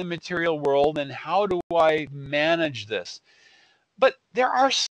in the material world, and how do I manage this? But there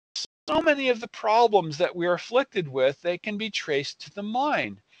are so many of the problems that we're afflicted with, they can be traced to the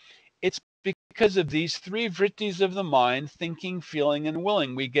mind. It's because of these three vrittis of the mind: thinking, feeling, and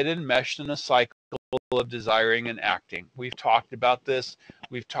willing. We get enmeshed in a cycle of desiring and acting. We've talked about this.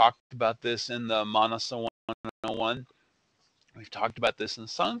 We've talked about this in the Manasa 101. We've talked about this in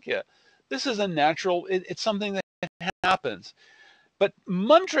Sankhya. This is a natural, it's something that happens. But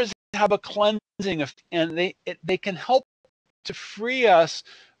mantras have a cleansing effect, and they can help to free us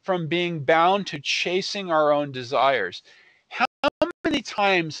from being bound to chasing our own desires. How many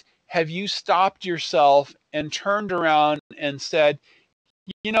times have you stopped yourself and turned around and said,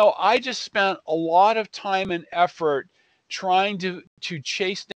 I just spent a lot of time and effort trying to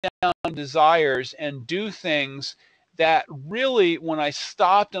chase down desires and do things that really, when I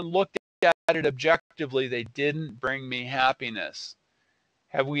stopped and looked at it objectively, they didn't bring me happiness.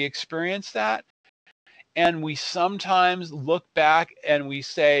 Have we experienced that? And we sometimes look back and we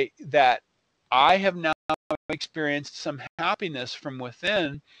say that I have now experienced some happiness from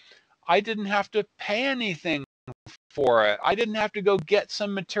within. I didn't have to pay anything for it. I didn't have to go get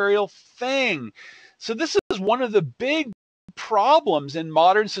some material thing. So this is one of the big problems in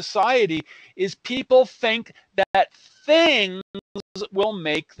modern society, is people think that things will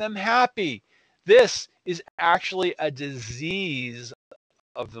make them happy. This is actually a disease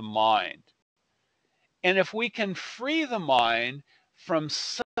of the mind. And if we can free the mind from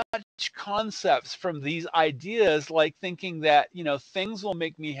such concepts, from these ideas, like thinking that, things will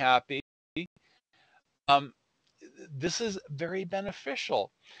make me happy, um, this is very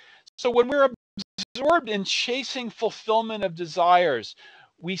beneficial. So when we're absorbed in chasing fulfillment of desires,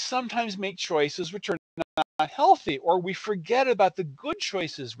 we sometimes make choices which are not healthy, or we forget about the good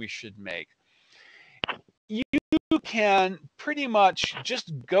choices we should make. You can pretty much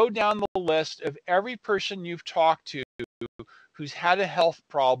just go down the list of every person you've talked to who's had a health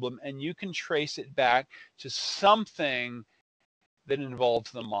problem, and you can trace it back to something that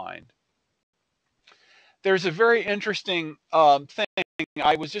involves the mind. There's a very interesting thing.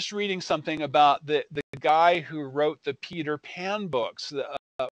 I was just reading something about the guy who wrote the Peter Pan books.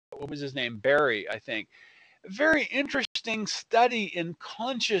 What was his name? Barry, I think. Very interesting study in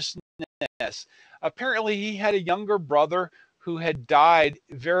consciousness. Apparently, he had a younger brother who had died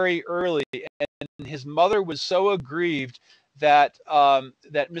very early, and his mother was so aggrieved that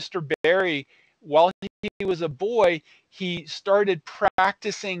that Mr. Barry, while he was a boy, he started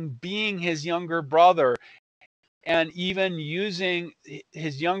practicing being his younger brother, and even using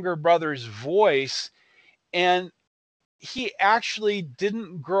his younger brother's voice. And he actually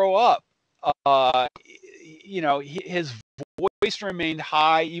didn't grow up. His voice remained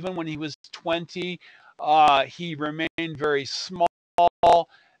high even when he was 20. He remained very small.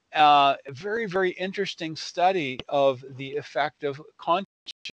 Very, very interesting study of the effect of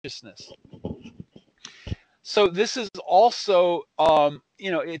consciousness. So this is also,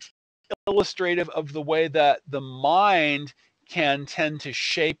 it's illustrative of the way that the mind can tend to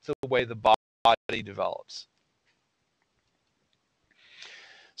shape the way the body develops.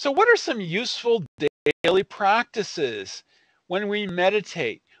 So what are some useful daily practices? When we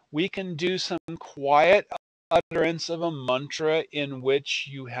meditate, we can do some quiet utterance of a mantra in which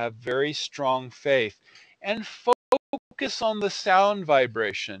you have very strong faith, and focus on the sound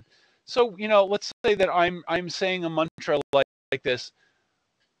vibration. So, let's say that I'm saying a mantra like this.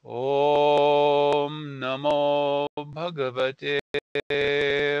 Om Namo Bhagavate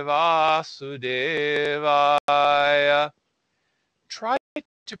Vasudevaya. Try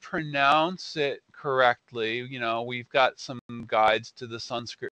to pronounce it correctly. We've got some guides to the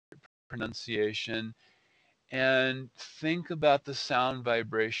Sanskrit pronunciation. And think about the sound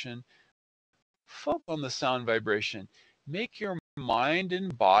vibration. Focus on the sound vibration. Make your mind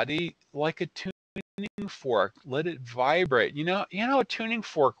and body like a tuning fork. Let it vibrate. You know how a tuning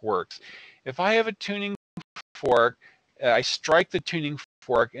fork works. If I have a tuning fork, I strike the tuning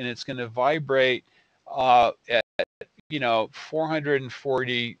fork, and it's going to vibrate at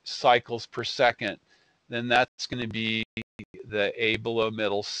 440 cycles per second. Then that's going to be the A below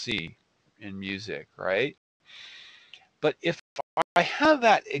middle C in music, right? But if I have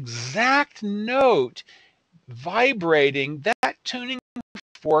that exact note vibrating, that tuning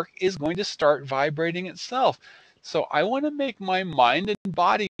fork is going to start vibrating itself. So I want to make my mind and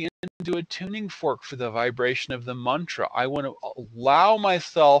body into a tuning fork for the vibration of the mantra. I want to allow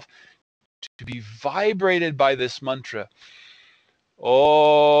myself to be vibrated by this mantra.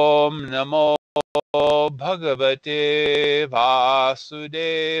 Om Namo Bhagavate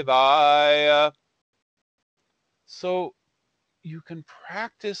Vasudevaya. So you can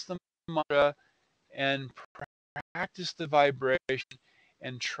practice the mantra and practice the vibration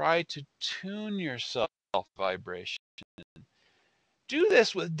and try to tune yourself vibration. Do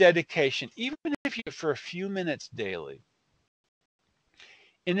this with dedication, even if you do it for a few minutes daily.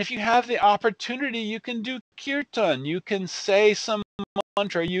 And if you have the opportunity, you can do kirtan. You can say some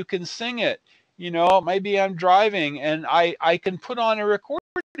mantra. You can sing it. Maybe I'm driving and I can put on a recording.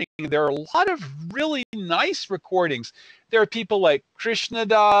 There are a lot of really nice recordings. There are people like Krishna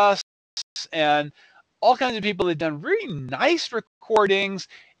Das and all kinds of people that have done really nice recordings,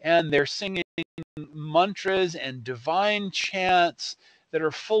 and they're singing mantras and divine chants that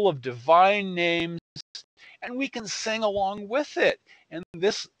are full of divine names, and we can sing along with it. And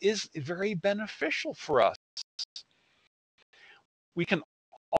this is very beneficial for us. We can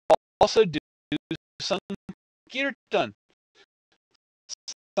also do Sankirtan.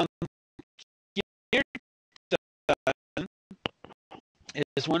 Sankirtan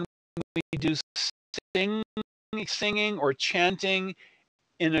is when we do singing or chanting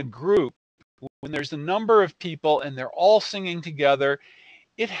in a group, when there's a number of people and they're all singing together,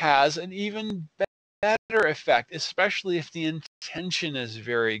 it has an even better effect, especially if the intention is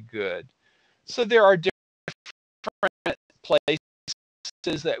very good. So there are different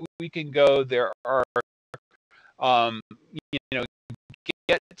places that we can go. There are, you know,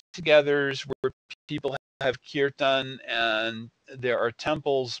 get-togethers where people have kirtan, and there are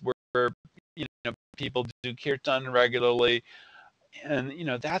temples where people do kirtan regularly, and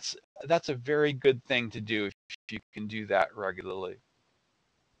that's a very good thing to do if you can do that regularly.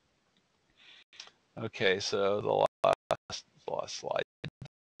 Okay, so the last slide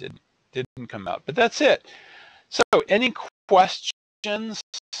didn't come out, but that's it. So any questions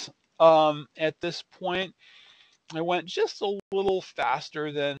at this point? I went just a little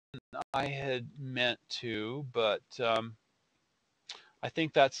faster than I had meant to, but I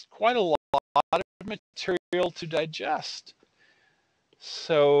think that's quite a lot of material to digest.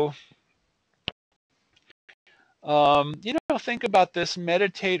 So, think about this,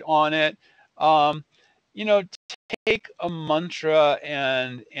 meditate on it. Take a mantra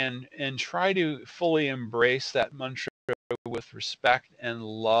and try to fully embrace that mantra with respect and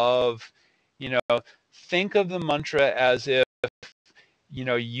love. Think of the mantra as if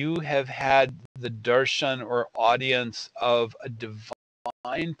you have had the darshan or audience of a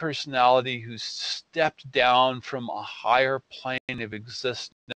divine personality who's stepped down from a higher plane of existence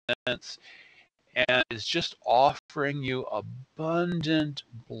and is just offering you abundant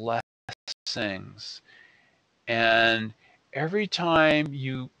blessings. And every time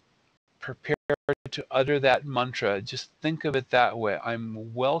you prepare to utter that mantra, just think of it that way.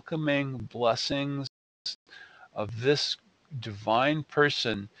 I'm welcoming blessings of this divine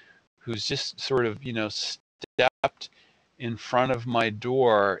person who's just sort of, stepped in front of my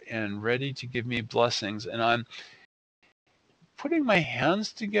door and ready to give me blessings. And I'm putting my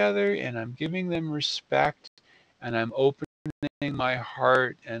hands together and I'm giving them respect, and I'm opening my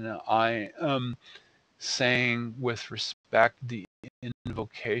heart, and I am saying with respect the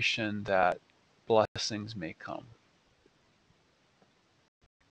invocation that blessings may come.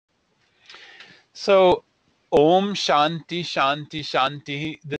 So, Om Shanti Shanti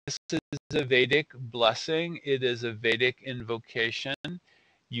Shanti. This is a Vedic blessing. It is a Vedic invocation.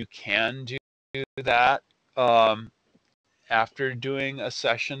 You can do that after doing a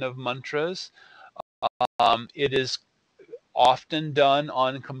session of mantras. It is often done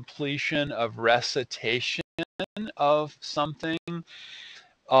on completion of recitation of something.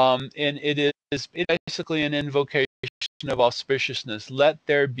 And it is basically an invocation of auspiciousness. Let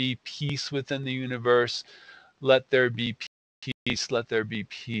there be peace within the universe. Let there be peace. Let there be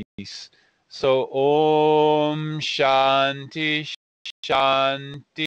peace. So Om Shanti Shanti